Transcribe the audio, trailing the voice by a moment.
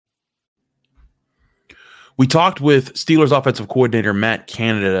We talked with Steelers offensive coordinator Matt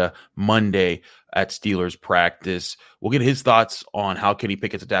Canada Monday at Steelers practice. We'll get his thoughts on how Kenny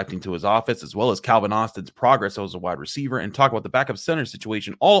Pickett's adapting to his offense, as well as Calvin Austin's progress as a wide receiver, and talk about the backup center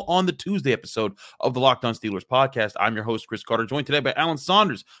situation, all on the Tuesday episode of the Locked On Steelers podcast. I'm your host, Chris Carter, joined today by Alan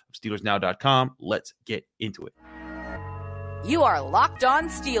Saunders of SteelersNow.com. Let's get into it. You are Locked On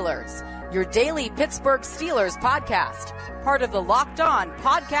Steelers, your daily Pittsburgh Steelers podcast, part of the Locked On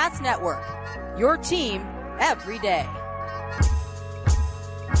Podcast Network, your team every day.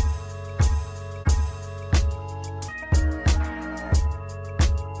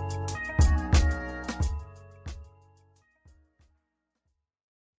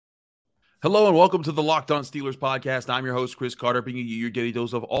 Hello and welcome to the Locked On Steelers podcast. I'm your host, Chris Carter, bringing you your daily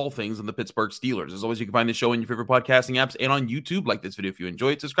dose of all things on the Pittsburgh Steelers. As always, you can find the show in your favorite podcasting apps and on YouTube. Like this video if you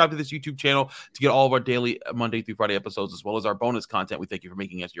enjoy it. Subscribe to this YouTube channel to get all of our daily Monday through Friday episodes, as well as our bonus content. We thank you for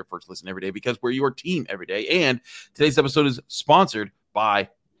making us your first listen every day, because we're your team every day. And today's episode is sponsored by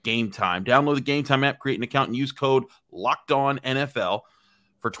Game Time. Download the Game Time app, create an account, and use code LOCKEDONNFL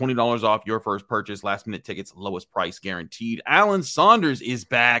for $20 off your first purchase. Last minute tickets, lowest price guaranteed. Alan Saunders is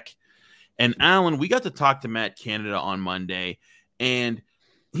back. And Alan, we got to talk to Matt Canada on Monday, and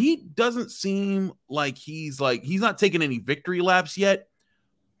he doesn't seem like he's not taking any victory laps yet,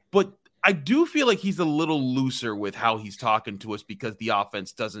 but I do feel like he's a little looser with how he's talking to us, because the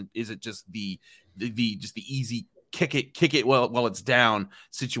offense isn't just the easy kick it while it's down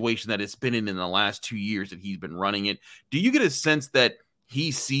situation that it's been in the last 2 years that he's been running it. Do you get a sense that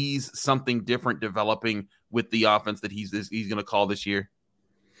he sees something different developing with the offense that he's going to call this year?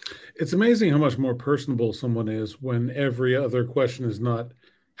 It's amazing how much more personable someone is when every other question is not,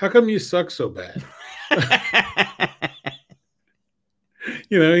 how come you suck so bad?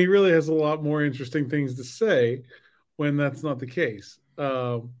 He really has a lot more interesting things to say when that's not the case.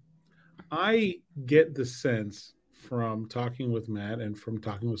 I get the sense from talking with Matt and from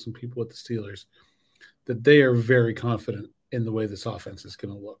talking with some people at the Steelers that they are very confident in the way this offense is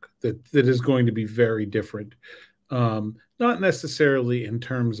going to look, that is going to be very different. Not necessarily in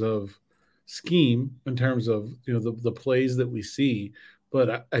terms of scheme, in terms of the plays that we see,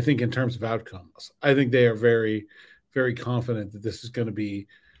 but I think in terms of outcomes. I think they are very, very confident that this is going to be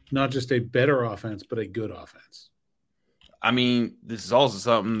not just a better offense, but a good offense. I mean, this is also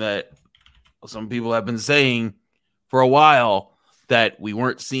something that some people have been saying for a while, that we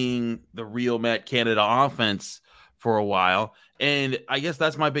weren't seeing the real Matt Canada offense for a while. And I guess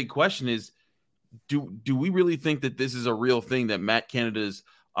that's my big question is, do we really think that this is a real thing, that Matt Canada's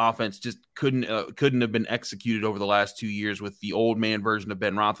offense just couldn't have been executed over the last 2 years with the old man version of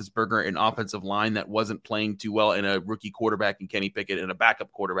Ben Roethlisberger, an offensive line that wasn't playing too well, and a rookie quarterback in Kenny Pickett, and a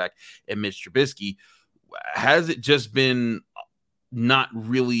backup quarterback in Mitch Trubisky? Has it just been not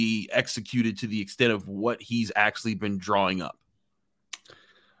really executed to the extent of what he's actually been drawing up?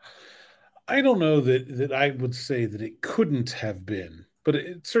 I don't know that I would say that it couldn't have been, but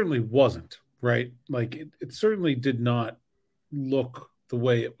it certainly wasn't. Right? Like it certainly did not look the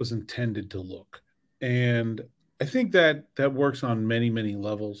way it was intended to look. And I think that works on many, many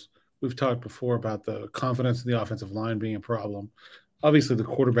levels. We've talked before about the confidence in the offensive line being a problem. Obviously, the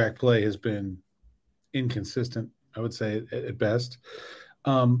quarterback play has been inconsistent, I would say, at best.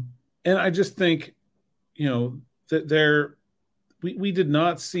 And I just think, that we did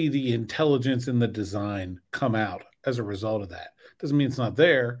not see the intelligence in the design come out as a result of that. Doesn't mean it's not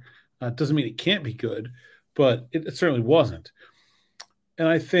there. Doesn't mean it can't be good, but it certainly wasn't. And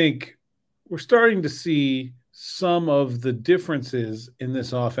I think we're starting to see some of the differences in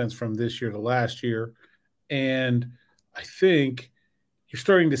this offense from this year to last year. And I think you're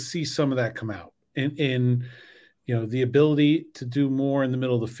starting to see some of that come out in the ability to do more in the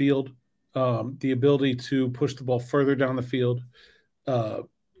middle of the field, the ability to push the ball further down the field,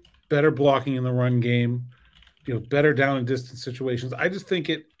 better blocking in the run game, better down and distance situations. I just think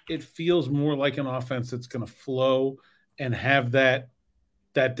it feels more like an offense that's going to flow and have that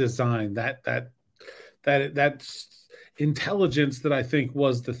design, that intelligence that I think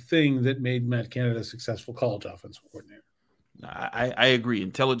was the thing that made Matt Canada a successful college offensive coordinator. I agree.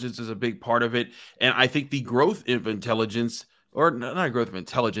 Intelligence is a big part of it. And I think the growth of intelligence, or not growth of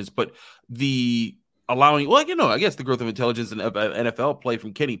intelligence, but the allowing, I guess the growth of intelligence in NFL play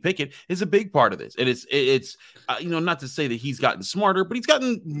from Kenny Pickett is a big part of this. And it's not to say that he's gotten smarter, but he's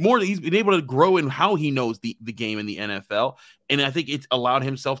gotten more. He's been able to grow in how he knows the game in the NFL. And I think it's allowed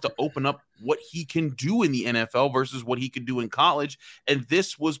himself to open up what he can do in the NFL versus what he could do in college. And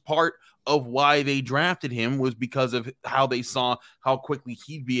this was part of why they drafted him, was because of how they saw how quickly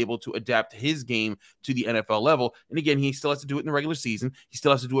he'd be able to adapt his game to the NFL level. And again, he still has to do it in the regular season. He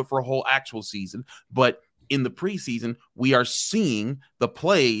still has to do it for a whole actual season, but in the preseason, we are seeing the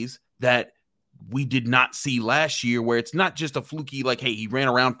plays that we did not see last year, where it's not just a fluky, like, hey, he ran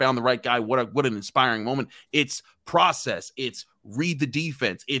around, found the right guy. What an inspiring moment. It's process. It's read the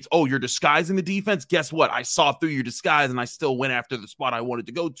defense. It's, oh, you're disguising the defense. Guess what? I saw through your disguise and I still went after the spot I wanted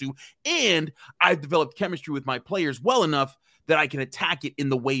to go to. And I've developed chemistry with my players well enough that I can attack it in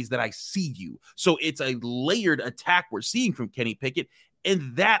the ways that I see you. So it's a layered attack we're seeing from Kenny Pickett.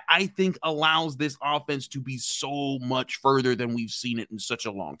 And that, I think, allows this offense to be so much further than we've seen it in such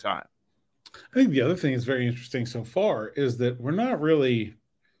a long time. I think the other thing that's very interesting so far is that we're not really,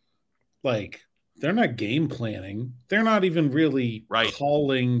 like, they're not game planning. They're not even really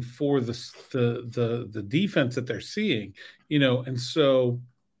calling for the defense that they're seeing, and so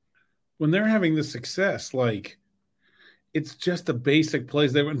when they're having the success, like, it's just the basic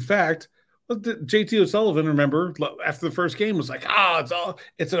plays. In fact, JT O'Sullivan, remember, after the first game was like,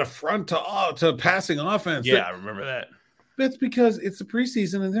 it's an affront to passing offense. Yeah, I remember that. That's because it's the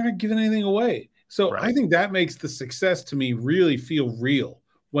preseason and they're not giving anything away. So I think that makes the success to me really feel real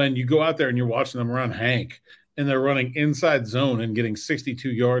when you go out there and you're watching them run Hank and they're running inside zone and getting 62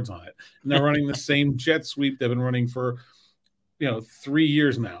 yards on it. And they're running the same jet sweep they've been running for, 3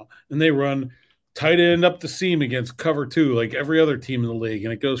 years now. And they run tight end up the seam against cover 2, like every other team in the league,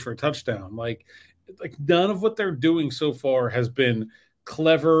 and it goes for a touchdown. Like none of what they're doing so far has been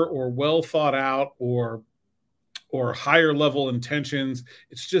clever or well thought out or higher level intentions.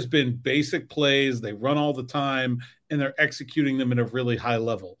 It's just been basic plays. They run all the time and they're executing them at a really high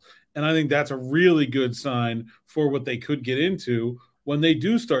level. And I think that's a really good sign for what they could get into when they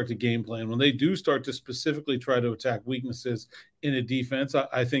do start to game plan, when they do start to specifically try to attack weaknesses in a defense.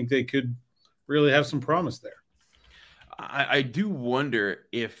 I think they could really have some promise there. I do wonder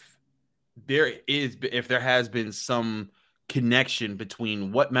if there has been some connection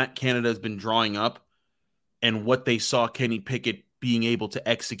between what Matt Canada has been drawing up and what they saw Kenny Pickett being able to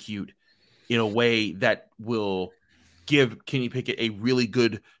execute in a way that will give Kenny Pickett a really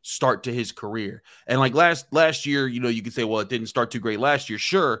good start to his career. And like last year, you could say, well, it didn't start too great last year.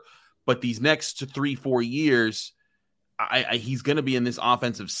 Sure. But these next 3-4 years, he's going to be in this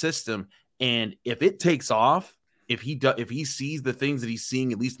offensive system. And if it takes off, if he sees the things that he's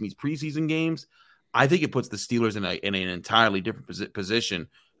seeing, at least in these preseason games, I think it puts the Steelers in an entirely different position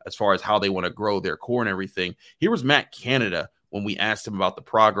as far as how they want to grow their core and everything. Here was Matt Canada when we asked him about the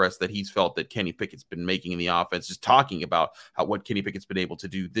progress that he's felt that Kenny Pickett's been making in the offense, just talking about what Kenny Pickett's been able to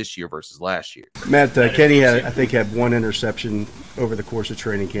do this year versus last year. Matt, Kenny had one interception over the course of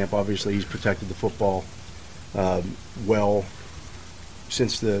training camp. Obviously, he's protected the football well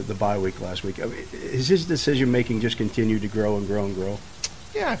since the bye week last week. Is his decision-making just continued to grow and grow and grow?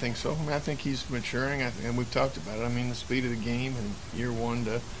 Yeah, I think so. I think he's maturing, and we've talked about it. The speed of the game in year one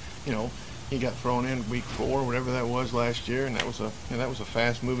to, he got thrown in week 4, whatever that was last year, and that was a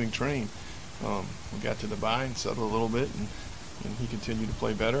fast-moving train. We got to the bye and settled a little bit, and he continued to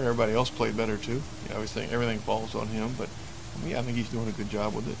play better. Everybody else played better too. I always think everything falls on him, but I think he's doing a good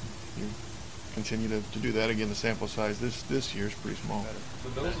job with it. You continue to do that again. The sample size this year is pretty small. The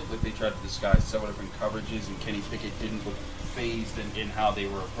Bills looked like they tried to disguise several different coverages, and Kenny Pickett didn't look phased in how they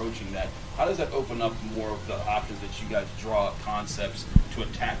were approaching that. How does that open up more of the options that you guys draw up concepts to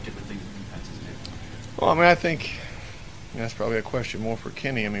attack different things the defenses do? Well, I think that's probably a question more for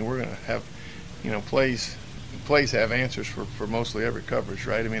Kenny. We're going to have, plays have answers for mostly every coverage,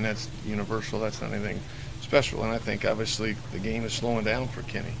 right? That's universal. That's not anything special. And I think obviously the game is slowing down for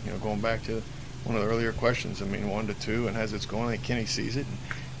Kenny. Going back to one of the earlier questions, 1 to 2, and as it's going, I think Kenny sees it. And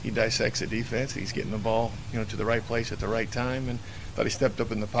he dissects the defense. He's getting the ball, to the right place at the right time. And thought he stepped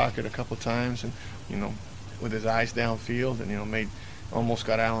up in the pocket a couple of times, and with his eyes downfield, and almost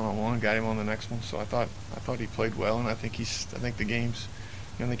got Allen on one, got him on the next one. So I thought he played well, and I think he's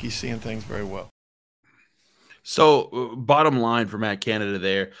seeing things very well. So bottom line for Matt Canada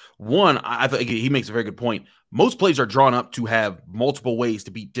there, one, I think he makes a very good point. Most plays are drawn up to have multiple ways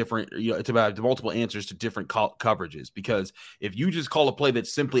to be different, to have multiple answers to different coverages. Because if you just call a play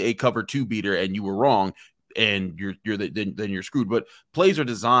that's simply a cover 2 beater and you were wrong, and then you're screwed. But plays are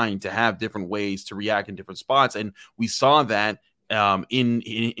designed to have different ways to react in different spots, and we saw that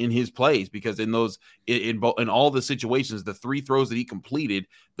in his plays, because in all the situations, the 3 throws that he completed,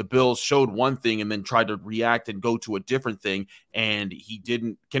 the Bills showed one thing and then tried to react and go to a different thing, and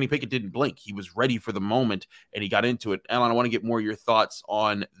Kenny Pickett didn't blink. He was ready for the moment and he got into it. Alan, I want to get more of your thoughts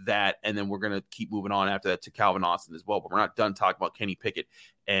on that, and then we're going to keep moving on after that to Calvin Austin as well, but we're not done talking about Kenny Pickett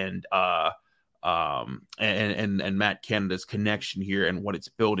and Matt Canada's connection here and what it's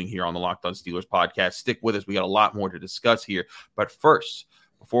building here on the Locked On Steelers podcast. Stick with us. We got a lot more to discuss here. But first,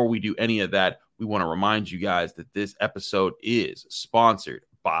 before we do any of that, we want to remind you guys that this episode is sponsored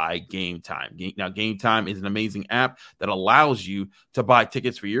by Game Time. Now, Game Time is an amazing app that allows you to buy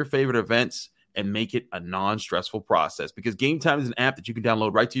tickets for your favorite events and make it a non-stressful process, because Game Time is an app that you can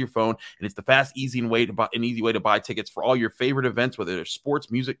download right to your phone, and it's the fast, easy way to buy tickets for all your favorite events, whether they're sports,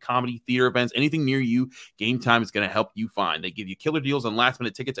 music, comedy, theater events, anything near you. Game Time is going to help you find. They give you killer deals on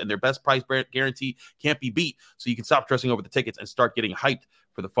last-minute tickets, and their best price guarantee can't be beat, so you can stop stressing over the tickets and start getting hyped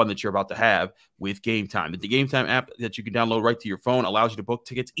for the fun that you're about to have with Game Time. The Game Time app that you can download right to your phone allows you to book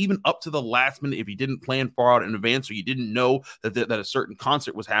tickets even up to the last minute. If you didn't plan far out in advance, or you didn't know that a certain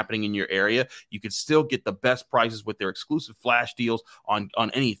concert was happening in your area, you could still get the best prices with their exclusive flash deals on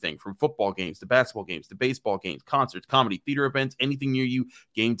anything from football games to basketball games to baseball games, concerts, comedy, theater events, anything near you.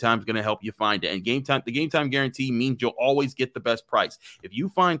 Game Time is going to help you find it. And the Game Time guarantee means you'll always get the best price. If you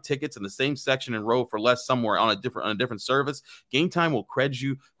find tickets in the same section and row for less somewhere on a different service, Game Time will credit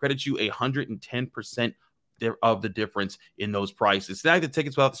you 110% of the difference in those prices. Snag the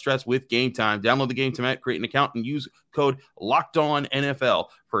tickets without the stress with Game Time. Download the Game Time app, create an account, and use code LOCKEDONNFL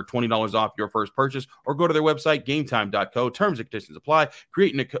for $20 off your first purchase, or go to their website, gametime.co. Terms and conditions apply.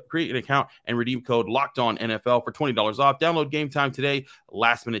 Create an account and redeem code LOCKEDONNFL for $20 off. Download Game Time today.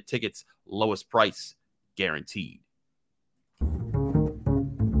 Last minute tickets, lowest price guaranteed.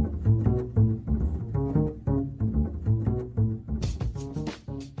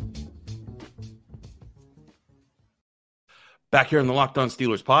 Back here on the Locked On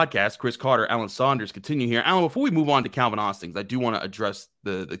Steelers podcast, Chris Carter, Alan Saunders continue here. Alan, before we move on to Calvin Austin, I do want to address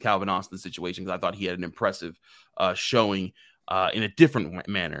the Calvin Austin situation, because I thought he had an impressive showing in a different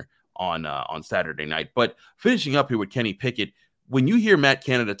manner on Saturday night. But finishing up here with Kenny Pickett, when you hear Matt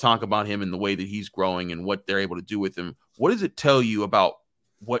Canada talk about him and the way that he's growing and what they're able to do with him, what does it tell you about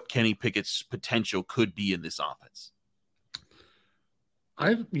what Kenny Pickett's potential could be in this offense?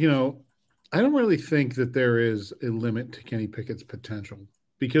 I don't really think that there is a limit to Kenny Pickett's potential,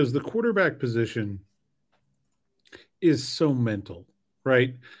 because the quarterback position is so mental,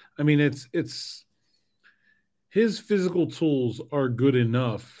 right? I mean, it's his physical tools are good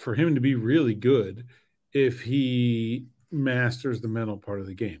enough for him to be really good if he masters the mental part of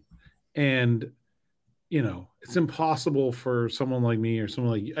the game. And, it's impossible for someone like me or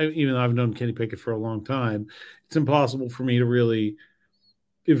someone like, even though I've known Kenny Pickett for a long time, it's impossible for me to really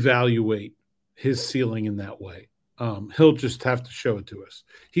evaluate his ceiling in that way. He'll just have to show it to us.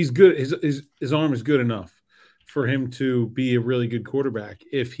 He's good. His arm is good enough for him to be a really good quarterback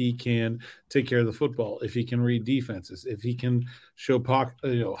if he can take care of the football, if he can read defenses, if he can show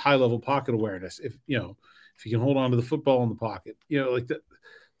high level pocket awareness, if he can hold on to the football in the pocket, like that.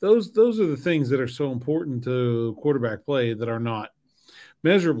 Those are the things that are so important to quarterback play that are not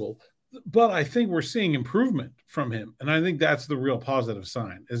measurable. But I think we're seeing improvement from him, and I think that's the real positive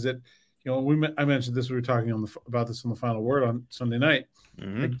sign. Is that I mentioned this, we were talking about this on the Final Word on Sunday night.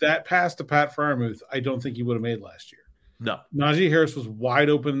 Mm-hmm. Like that pass to Pat Freiermuth, I don't think he would have made last year. No, Najee Harris was wide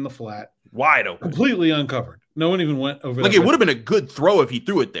open in the flat, wide open, completely uncovered. No one even went over. Like it would have been a good throw if he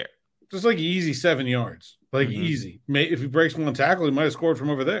threw it there. Just like easy 7 yards, easy. If he breaks one tackle, he might have scored from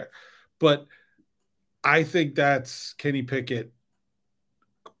over there. But I think that's Kenny Pickett,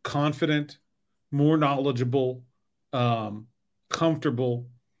 confident, more knowledgeable, comfortable,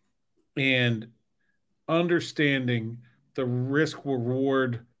 and understanding the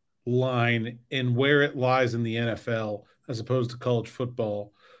risk-reward line and where it lies in the NFL as opposed to college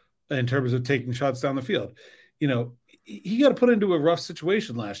football in terms of taking shots down the field. He got put into a rough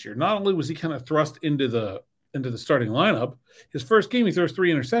situation last year. Not only was he kind of thrust into the starting lineup, his first game he throws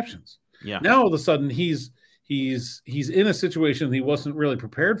 3 interceptions. Yeah. Now all of a sudden he's in a situation he wasn't really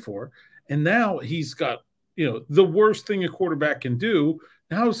prepared for, and now he's got the worst thing a quarterback can do.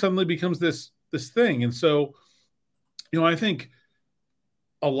 Now it suddenly becomes this thing, and so I think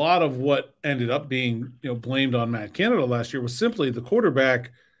a lot of what ended up being blamed on Matt Canada last year was simply the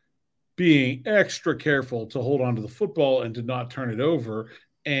quarterback being extra careful to hold on to the football and to not turn it over,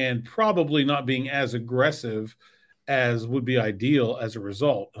 and probably not being as aggressive as would be ideal as a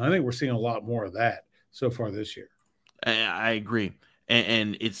result. And I think we're seeing a lot more of that so far this year. I agree.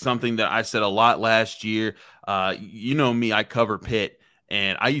 And it's something that I said a lot last year. Me, I cover Pitt,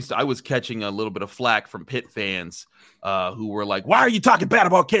 and I was catching a little bit of flack from Pitt fans who were like, "Why are you talking bad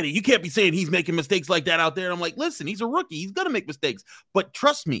about Kenny? You can't be saying he's making mistakes like that out there." And I'm like, listen, he's a rookie. He's going to make mistakes. But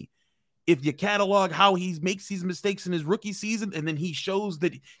trust me, if you catalog how he makes these mistakes in his rookie season, and then he shows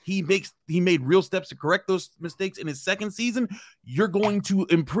that he made real steps to correct those mistakes in his second season, you're going to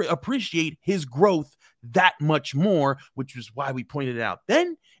appreciate his growth that much more, which is why we pointed it out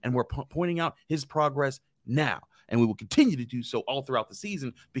then, and we're pointing out his progress now. and we will continue to do so all throughout the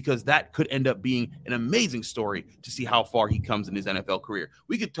season, because that could end up being an amazing story to see how far he comes in his NFL career.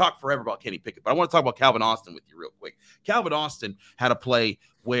 We could talk forever about Kenny Pickett, but I want to talk about Calvin Austin with you real quick. Calvin Austin had a play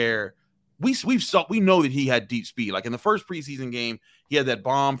where we know that he had deep speed. Like in the first preseason game, he had that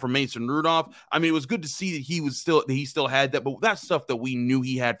bomb from Mason Rudolph. I mean, it was good to see that he still had that, but that's stuff that we knew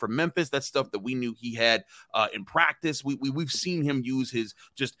he had from Memphis. That's stuff that we knew he had in practice. We've seen him use his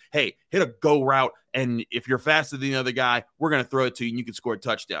just, hey, hit a go route, and if you're faster than the other guy, we're going to throw it to you and you can score a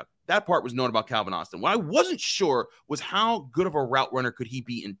touchdown. That part was known about Calvin Austin. What I wasn't sure was how good of a route runner could he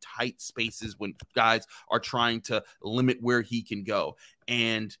be in tight spaces when guys are trying to limit where he can go.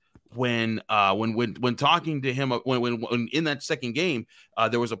 And when talking to him, when in that second game,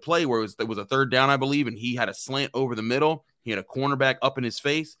 there was a play where there was a third down, I believe, and he had a slant over the middle. He had a cornerback up in his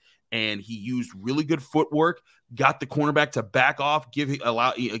face, and he used really good footwork, got the cornerback to back off, give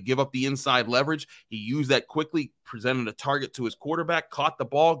up the inside leverage. He used that quickly, presented a target to his quarterback, caught the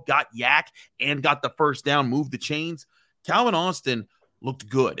ball, got yak, and got the first down, moved the chains. Calvin Austin looked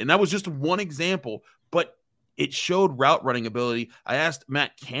good, and that was just one example, but it showed route running ability. I asked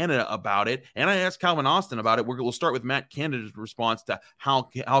Matt Canada about it, and I asked Calvin Austin about it. We'll start with Matt Canada's response to how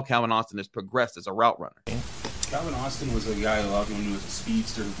Calvin Austin has progressed as a route runner. Calvin Austin was a guy a lot of people knew as a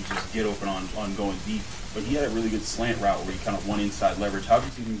speedster who could just get open on going deep, but he had a really good slant route where he kind of won inside leverage. How did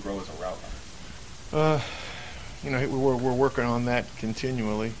you see him grow as a route runner? We're working on that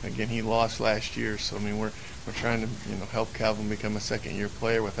continually. Again, he lost last year, so I mean we're trying to help Calvin become a second-year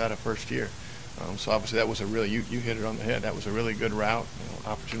player without a first year. So obviously that was a really, you hit it on the head. That was a really good route,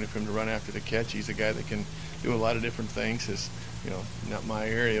 opportunity for him to run after the catch. He's a guy that can do a lot of different things. It's, not my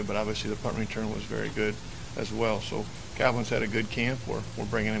area, but obviously the punt return was very good as well. So Calvin's had a good camp. We're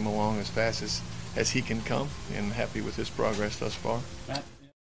bringing him along as fast as he can come, and happy with his progress thus far.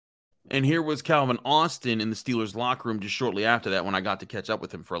 And here was Calvin Austin in the Steelers locker room just shortly after that when I got to catch up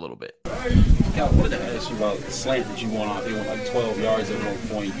with him for a little bit. Cal, I wanted to ask you about the slant that you went off. He went like 12 yards at one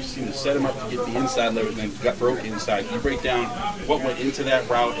point. You seemed to set him up to get the inside leverage and then got broke inside. Can you break down what went into that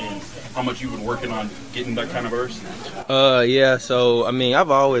route and how much you've been working on getting that kind of burst? Yeah, so, I mean,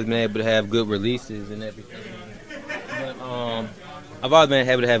 I've always been able to have good releases and everything. But, I've always been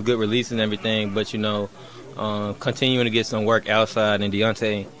able to have good releases and everything, but, continuing to get some work outside, and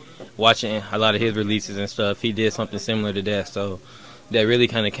Deontay, watching a lot of his releases and stuff, he did something similar to that. So that really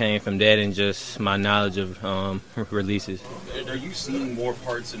kind of came from that and just my knowledge of releases. Are you seeing more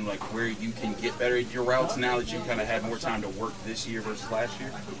parts in like where you can get better at your routes now that you kind of had more time to work this year versus last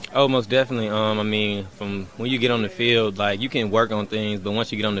year? Oh, most definitely. I mean, from when you get on the field, like you can work on things, but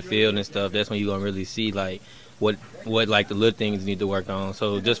once you get on the field and stuff, that's when you're gonna really see like what like the little things you need to work on.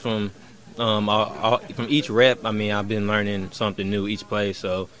 So just from each rep, I mean, I've been learning something new each play,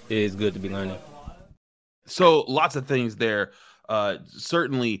 so it is good to be learning. So lots of things there.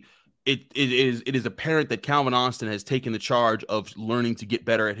 Certainly, it is apparent that Calvin Austin has taken the charge of learning to get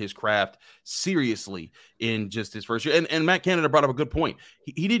better at his craft seriously in just his first year. And Matt Canada brought up a good point.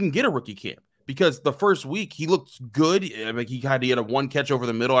 He didn't get a rookie camp, because the first week he looked good. Like he had a one catch over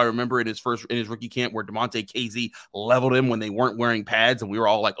the middle. I remember in his rookie camp where DeMonte Casey leveled him when they weren't wearing pads, and we were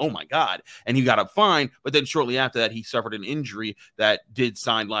all like, "Oh my god!" And he got up fine. But then shortly after that, he suffered an injury that did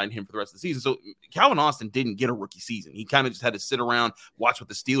sideline him for the rest of the season. So Calvin Austin didn't get a rookie season. He kind of just had to sit around, watch what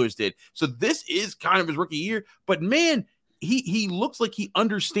the Steelers did. So this is kind of his rookie year. But man, he looks like he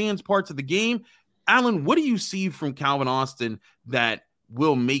understands parts of the game. Alan, what do you see from Calvin Austin that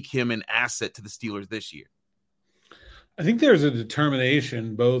will make him an asset to the Steelers this year? I think there's a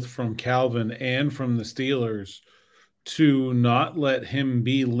determination both from Calvin and from the Steelers to not let him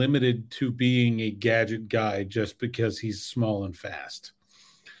be limited to being a gadget guy just because he's small and fast.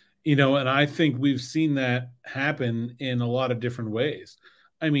 And I think we've seen that happen in a lot of different ways.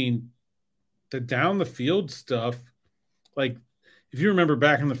 I mean, the down the field stuff, like if you remember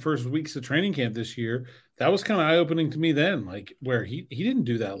back in the first weeks of training camp this year, that was kind of eye-opening to me then, like where he didn't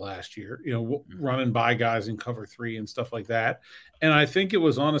do that last year, running by guys in cover 3 and stuff like that. And I think it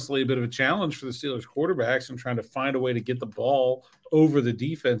was honestly a bit of a challenge for the Steelers quarterbacks and trying to find a way to get the ball over the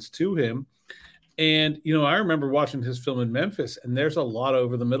defense to him. And, I remember watching his film in Memphis, and there's a lot of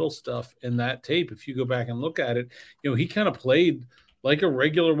over-the-middle stuff in that tape. If you go back and look at it, he kind of played like a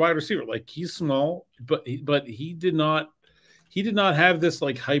regular wide receiver. Like he's small, but he did not have this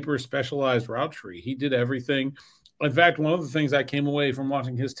like hyper specialized route tree. He did everything. In fact, one of the things I came away from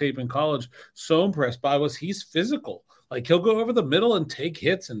watching his tape in college so impressed by was he's physical. Like he'll go over the middle and take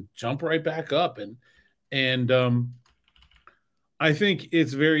hits and jump right back up. And I think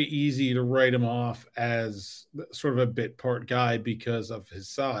it's very easy to write him off as sort of a bit part guy because of his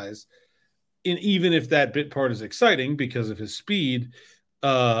size. even if that bit part is exciting because of his speed,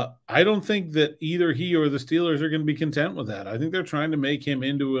 I don't think that either he or the Steelers are going to be content with that. I think they're trying to make him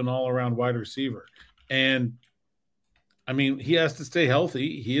into an all-around wide receiver. And I mean, he has to stay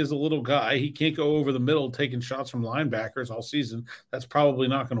healthy. He is a little guy. He can't go over the middle taking shots from linebackers all season. That's probably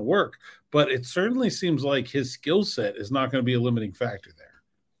not going to work. But it certainly seems like his skill set is not going to be a limiting factor there.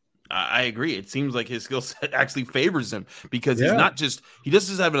 I agree. It seems like his skill set actually favors him because he's not just he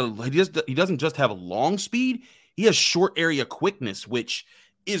doesn't just have a long speed. He has short area quickness, which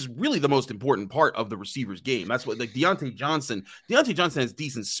is really the most important part of the receiver's game. That's what like Deontay Johnson has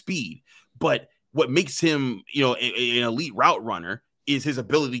decent speed, but what makes him, an elite route runner is his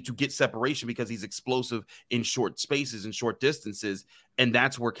ability to get separation because he's explosive in short spaces and short distances. And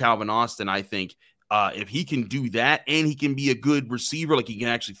that's where Calvin Austin, I think, if he can do that and he can be a good receiver, like he can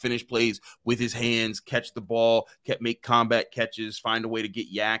actually finish plays with his hands, catch the ball, make combat catches, find a way to get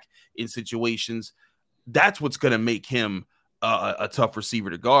yak in situations, that's what's going to make him a tough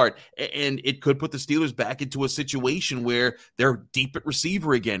receiver to guard. And it could put the Steelers back into a situation where they're deep at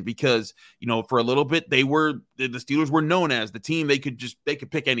receiver again, because, for a little bit, the Steelers were known as the team. They could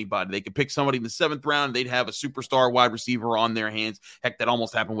pick anybody. They could pick somebody in the 7th round. They'd have a superstar wide receiver on their hands. Heck, that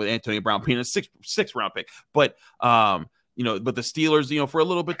almost happened with Antonio Brown being a sixth round pick. But, but the Steelers, for a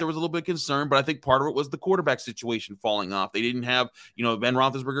little bit, there was a little bit of concern, but I think part of it was the quarterback situation falling off. They didn't have, Ben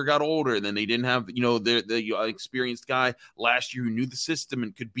Roethlisberger got older, and then they didn't have, the experienced guy last year who knew the system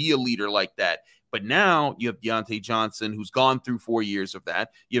and could be a leader like that. But now you have Deontay Johnson, who's gone through 4 years of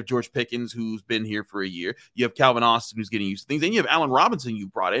that. You have George Pickens, who's been here for a year. You have Calvin Austin, who's getting used to things. And you have Allen Robinson you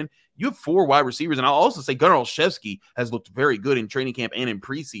brought in. You have 4 wide receivers. And I'll also say Gunnar Olszewski has looked very good in training camp and in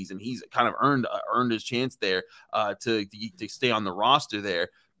preseason. He's kind of earned his chance there to stay on the roster there.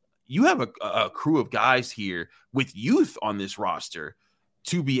 You have a crew of guys here with youth on this roster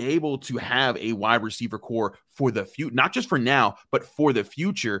to be able to have a wide receiver core for the future, not just for now, but for the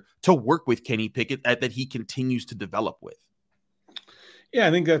future, to work with Kenny Pickett that he continues to develop with. Yeah, I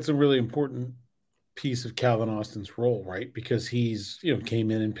think that's a really important piece of Calvin Austin's role, right? Because he's,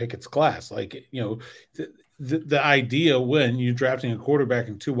 came in Pickett's class. Like, the idea when you're drafting a quarterback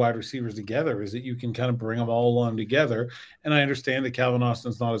and 2 wide receivers together is that you can kind of bring them all along together. And I understand that Calvin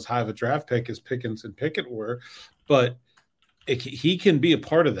Austin's not as high of a draft pick as Pickens and Pickett were, but he can be a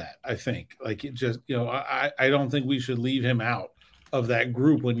part of that, I think. Like, it just, I don't think we should leave him out of that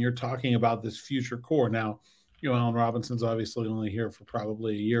group when you're talking about this future core. Now, Allen Robinson's obviously only here for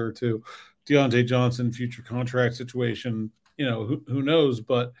probably a year or two. Deontay Johnson, future contract situation, who knows?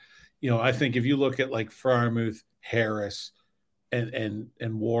 But, I think if you look at like Freiermuth, Harris, and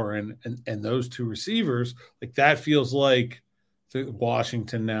Warren and those 2 receivers, like that feels like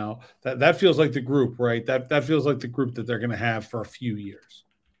Washington now. That feels like the group, right? That feels like the group that they're going to have for a few years.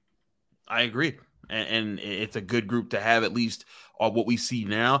 I agree. And it's a good group to have, at least what we see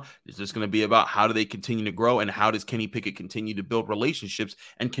now. It's just going to be about how do they continue to grow and how does Kenny Pickett continue to build relationships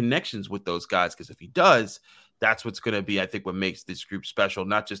and connections with those guys? Because if he does, that's what's going to be, I think, what makes this group special,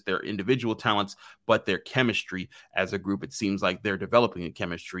 not just their individual talents, but their chemistry as a group. It seems like they're developing a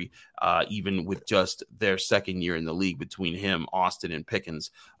chemistry, even with just their second year in the league between him, Austin, and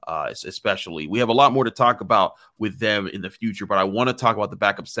Pickens, especially. We have a lot more to talk about with them in the future, but I want to talk about the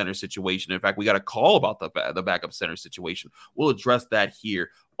backup center situation. In fact, we got a call about the backup center situation. We'll address that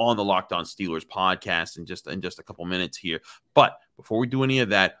here on the Locked On Steelers podcast in just a couple minutes here. But before we do any of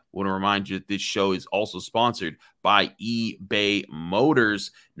that, I want to remind you that this show is also sponsored by eBay Motors.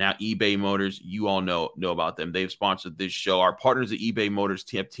 Now, eBay Motors, you all know about them. They've sponsored this show. Our partners at eBay Motors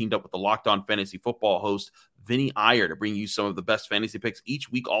have teamed up with the Locked On Fantasy Football host, Vinny Iyer, to bring you some of the best fantasy picks each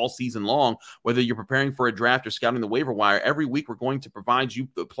week, all season long. Whether you're preparing for a draft or scouting the waiver wire, every week we're going to provide you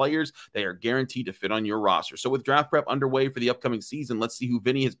the players that are guaranteed to fit on your roster. So with draft prep underway for the upcoming season, let's see who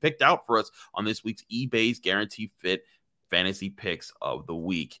Vinny has picked out for us on this week's eBay's Guaranteed Fit fantasy picks of the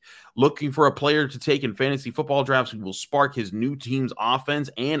week. Looking for a player to take in fantasy football drafts who will spark his new team's offense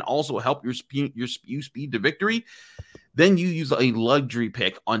and also help you speed to victory? Then you use a luxury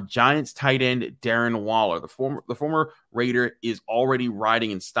pick on Giants tight end Darren Waller. The former Raider is already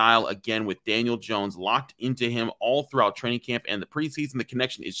riding in style again with Daniel Jones locked into him all throughout training camp and the preseason. The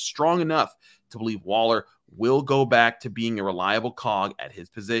connection is strong enough to believe Waller will go back to being a reliable cog at his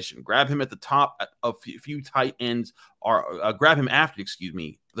position. Grab him at the top of a few tight ends, or grab him after,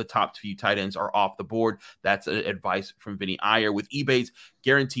 the top few tight ends are off the board. That's advice from Vinny Iyer. With eBay's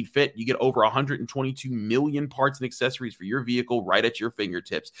Guaranteed Fit, you get over 122 million parts and accessories for your vehicle right at your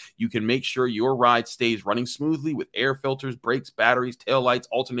fingertips. You can make sure your ride stays running smoothly with air filters, brakes, batteries, taillights,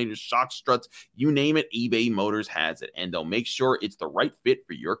 alternators, shock struts, you name it, eBay Motors has it. And they'll make sure it's the right fit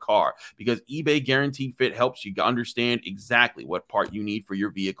for your car, because eBay Guaranteed Fit helps you understand exactly what part you need for your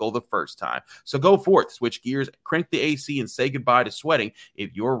vehicle the first time. So go forth, switch gears, crank the AC, and say goodbye to sweating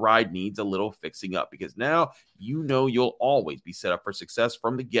if your ride needs a little fixing up, because now you know you'll always be set up for success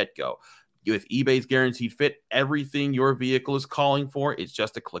from the get-go. With eBay's Guaranteed Fit, everything your vehicle is calling for is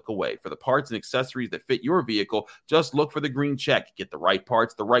just a click away. For the parts and accessories that fit your vehicle, just look for the green check. Get the right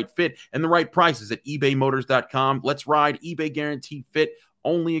parts, the right fit, and the right prices at ebaymotors.com. Let's ride. eBay Guaranteed Fit,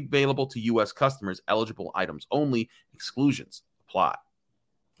 only available to U.S. customers. Eligible items only. Exclusions apply.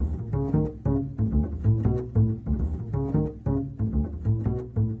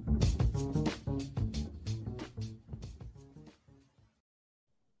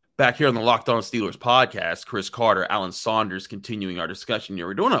 Back here on the Locked On Steelers podcast, Chris Carter, Alan Saunders, continuing our discussion here.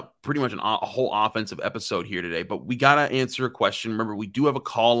 We're doing pretty much a whole offensive episode here today, but we got to answer a question. Remember, we do have a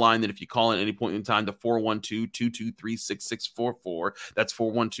call line that if you call at any point in time, to 412-223-6644. That's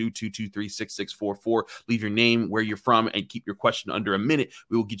 412-223-6644. Leave your name, where you're from, and keep your question under a minute.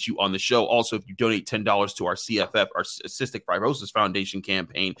 We will get you on the show. Also, if you donate $10 to our CFF, our Cystic Fibrosis Foundation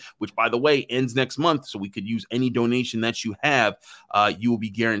campaign, which, by the way, ends next month, so we could use any donation that you have, you will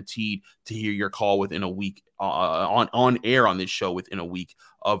be guaranteed to hear your call within a week on air on this show within a week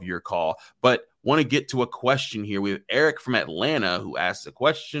of your call. But want to get to a question here. We have Eric from Atlanta who asks a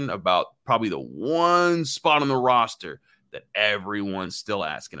question about probably the one spot on the roster that everyone's still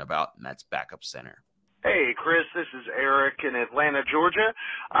asking about, and that's backup center. Hey, Chris, this is Eric in Atlanta, Georgia.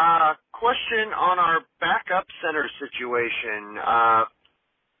 Question on our backup center situation.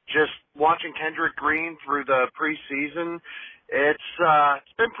 Just watching Kendrick Green through the preseason, it's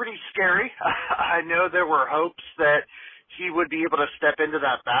been pretty scary. I know there were hopes that he would be able to step into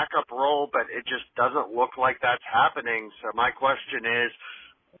that backup role, but it just doesn't look like that's happening. So my question is,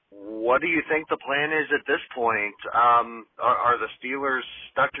 what do you think the plan is at this point? Are the Steelers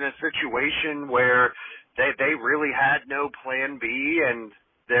stuck in a situation where they really had no plan B and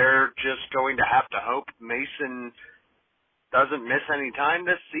they're just going to have to hope Mason doesn't miss any time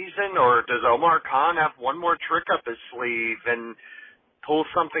this season? Or does Omar Khan have one more trick up his sleeve and pull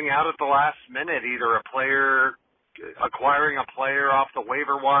something out at the last minute, either acquiring a player off the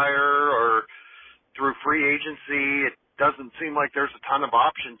waiver wire or through free agency? It doesn't seem like there's a ton of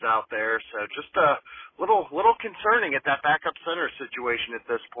options out there. So just a little concerning at that backup center situation at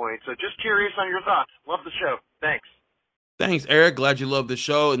this point. So just curious on your thoughts. Love the show. Thanks. Thanks, Eric. Glad you love the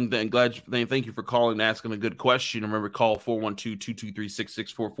show, and then thank you for calling and asking a good question. Remember, call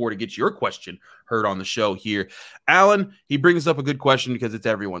 412-223-6644 to get your question heard on the show here. Alan, he brings up a good question because it's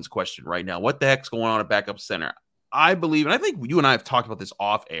everyone's question right now. What the heck's going on at backup center? I believe, and I think you and I have talked about this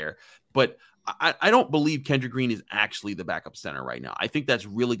off air, but I don't believe Kendrick Green is actually the backup center right now. I think that's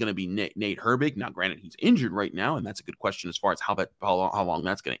really going to be Nate Herbig. Now, granted, he's injured right now, and that's a good question as far as how long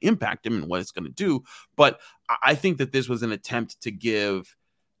that's going to impact him and what it's going to do. But I think that this was an attempt to give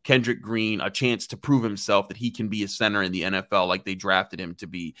Kendrick Green a chance to prove himself that he can be a center in the NFL like they drafted him to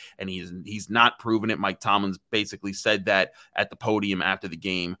be, and he's not proven it. Mike Tomlin basically said that at the podium after the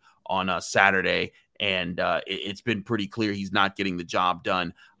game on Saturday, and it's been pretty clear he's not getting the job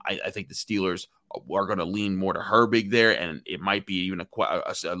done. I think the Steelers are going to lean more to Herbig there, and it might be even a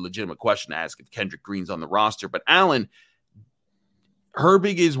legitimate question to ask if Kendrick Green's on the roster. But Alan,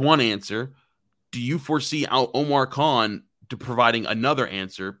 Herbig is one answer. Do you foresee Omar Khan providing another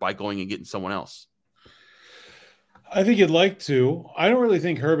answer by going and getting someone else? I think you'd like to. I don't really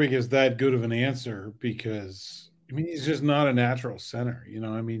think Herbig is that good of an answer because, I mean, he's just not a natural center. You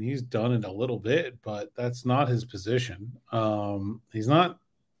know, I mean, he's done it a little bit, but that's not his position. He's not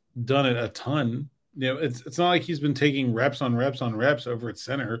done it a ton. You know, it's not like he's been taking reps on reps on reps over at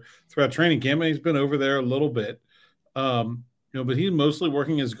center throughout training camp. He's been over there a little bit, but he's mostly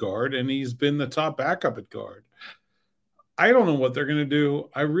working as guard, and he's been the top backup at guard. I don't know what they're going to do.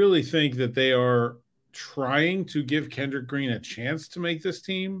 I really think that they are trying to give Kendrick Green a chance to make this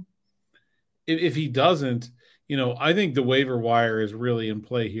team. If he doesn't, I think the waiver wire is really in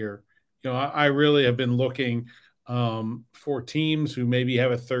play here. I really have been looking for teams who maybe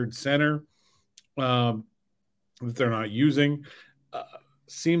have a third center that they're not using.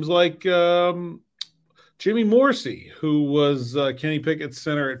 Seems like Jimmy Morsey, who was Kenny Pickett's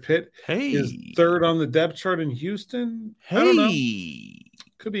center at Pitt, is third on the depth chart in Houston. I don't know.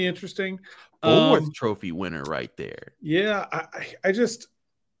 Could be interesting. Bullworth Trophy winner right there. Yeah,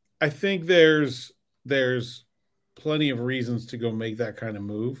 I think there's plenty of reasons to go make that kind of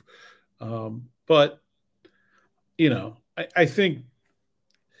move. But I think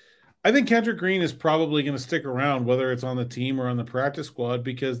Kendrick Green is probably going to stick around, whether it's on the team or on the practice squad,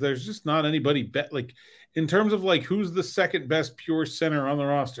 because there's just not anybody like in terms of like who's the second best pure center on the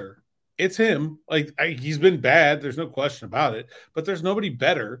roster. It's him. Like he's been bad. There's no question about it, but there's nobody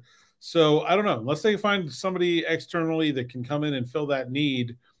better. So I don't know, unless they find somebody externally that can come in and fill that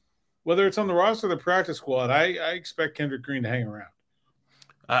need, whether it's on the roster or the practice squad, I expect Kendrick Green to hang around.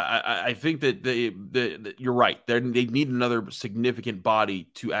 I think that you're right. They need another significant body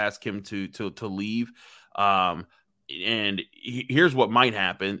to ask him to leave. And here's what might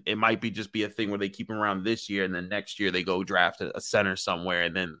happen. It might just be a thing where they keep him around this year, and then next year they go draft a center somewhere,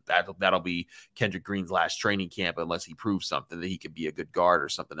 and then that'll be Kendrick Green's last training camp unless he proves something that he could be a good guard or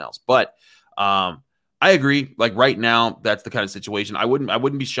something else. But I agree. Like right now, that's the kind of situation. I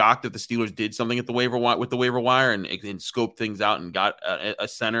wouldn't be shocked if the Steelers did something at the waiver wire and scoped things out and got a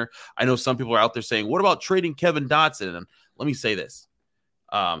center. I know some people are out there saying, "What about trading Kevin Dotson?" And let me say this.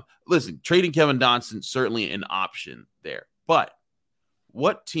 Listen, trading Kevin Dotson certainly an option there, but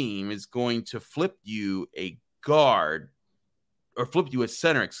what team is going to flip you a guard or flip you a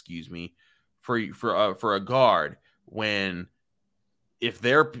center, for a guard when if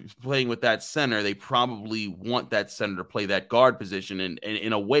they're playing with that center, they probably want that center to play that guard position and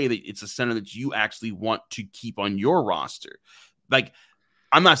in a way that it's a center that you actually want to keep on your roster. Like,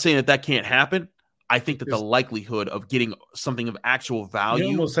 I'm not saying that can't happen. I think that the likelihood of getting something of actual value, you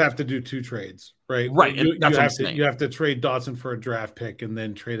almost have to do two trades, right? Right. You have to trade Dotson for a draft pick and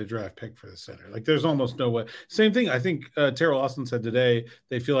then trade a draft pick for the center. Like there's almost no way. Same thing. I think Terrell Austin said today,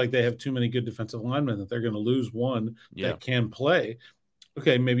 they feel like they have too many good defensive linemen that they're going to lose one that can play.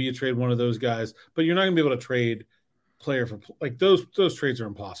 Okay, maybe you trade one of those guys, but you're not going to be able to trade player for like those trades are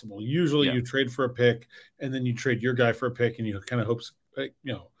impossible. Usually you trade for a pick and then you trade your guy for a pick and you kind of hope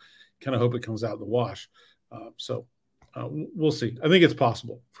it comes out in the wash. So we'll see. I think it's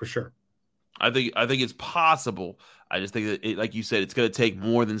possible for sure. I think it's possible. I just think that, like you said, it's going to take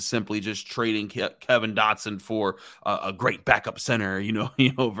more than simply just trading Kevin Dotson for a great backup center,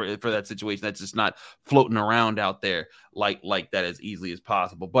 for that situation. That's just not floating around out there like that as easily as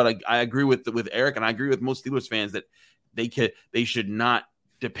possible. But I agree with Eric, and I agree with most Steelers fans that they should not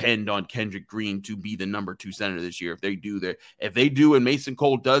depend on Kendrick Green to be the number 2 center this year. If they do, and Mason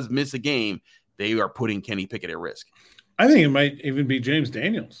Cole does miss a game, they are putting Kenny Pickett at risk. I think it might even be James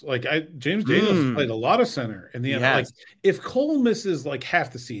Daniels. James Daniels played a lot of center in the end. Like if Cole misses like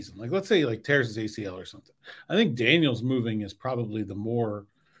half the season, like let's say like tears his ACL or something, I think Daniels moving is probably the more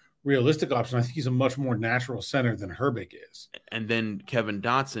realistic option. I think he's a much more natural center than Herbig is. And then Kevin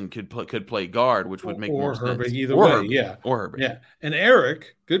Dotson could play guard, which would make more sense. Herbig either way, Or Herbig. Yeah. And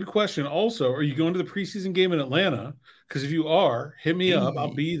Eric, good question. Also, are you going to the preseason game in Atlanta? Because if you are, hit me up.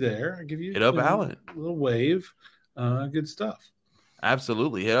 I'll be there. I'll give you Alan. A little wave. Good stuff.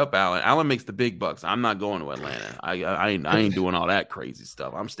 Absolutely. Hit up Alan. Alan makes the big bucks. I'm not going to Atlanta. I ain't doing all that crazy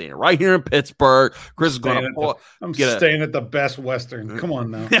stuff. I'm staying right here in Pittsburgh. Chris is going to I'm staying at the Best Western. Come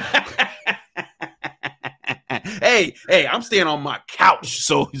on now. Hey, I'm staying on my couch.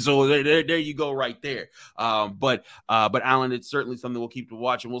 So there you go right there. But Alan, it's certainly something we'll keep to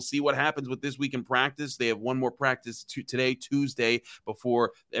watch, and we'll see what happens with this week in practice. They have one more practice today, Tuesday,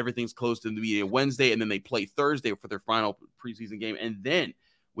 before everything's closed to the Wednesday, and then they play Thursday for their final preseason game. And then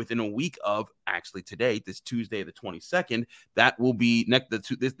within a week of actually today, this Tuesday, the 22nd, that will be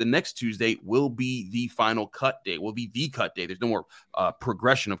the next Tuesday will be the final cut day. Will be the cut day. There's no more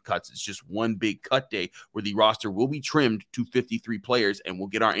progression of cuts. It's just one big cut day where the roster will be trimmed to 53 players, and we'll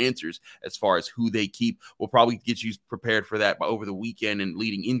get our answers as far as who they keep. We'll probably get you prepared for that over the weekend and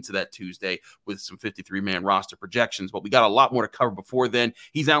leading into that Tuesday with some 53-man roster projections. But we got a lot more to cover before then.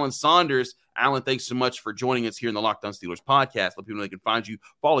 He's Alan Saunders. Alan, thanks so much for joining us here in the Locked On Steelers podcast. Let people know they can find you,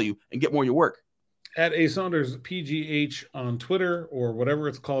 follow you, and get more of your work. At A Saunders PGH on Twitter or whatever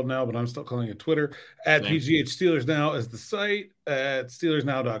it's called now, but I'm still calling it Twitter. At PGH Steelers Now is the site at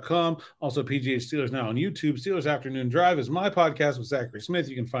SteelersNow.com. Also PGH Steelers Now on YouTube. Steelers Afternoon Drive is my podcast with Zachary Smith.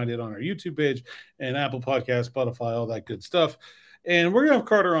 You can find it on our YouTube page and Apple Podcasts, Spotify, all that good stuff. And we're going to have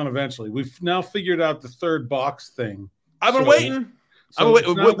Carter on eventually. We've now figured out the third box thing. I've been waiting. So it's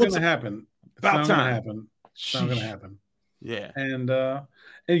not going to happen. It's about not time. Gonna happen. It's not going to happen. Yeah. And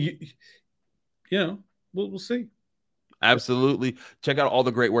we'll see. Absolutely. Check out all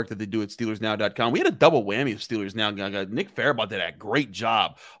the great work that they do at SteelersNow.com. We had a double whammy of Steelers Now. Nick Faribault did a great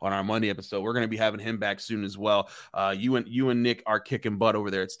job on our Monday episode. We're going to be having him back soon as well. You and Nick are kicking butt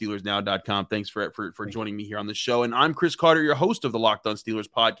over there at SteelersNow.com. Thanks for joining me here on the show. And I'm Chris Carter, your host of the Locked On Steelers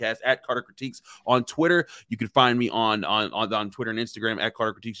podcast at Carter Critiques on Twitter. You can find me on Twitter and Instagram at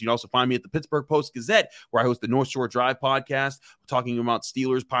Carter Critiques. You can also find me at the Pittsburgh Post-Gazette, where I host the North Shore Drive podcast, talking about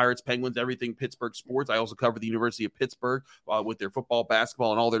Steelers, Pirates, Penguins, everything Pittsburgh sports. I also cover the University of Pittsburgh with their football,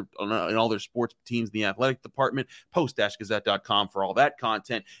 basketball, and all their sports teams in the athletic department. Post-Gazette.com for all that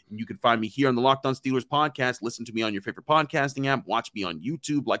content. And you can find me here on the Locked On Steelers podcast. Listen to me on your favorite podcasting app. Watch me on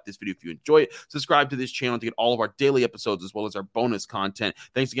YouTube. Like this video if you enjoy it. Subscribe to this channel to get all of our daily episodes as well as our bonus content.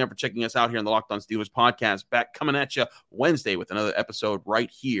 Thanks again for checking us out here on the Locked On Steelers podcast. Back coming at you Wednesday with another episode right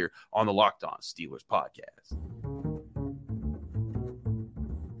here on the Locked On Steelers podcast.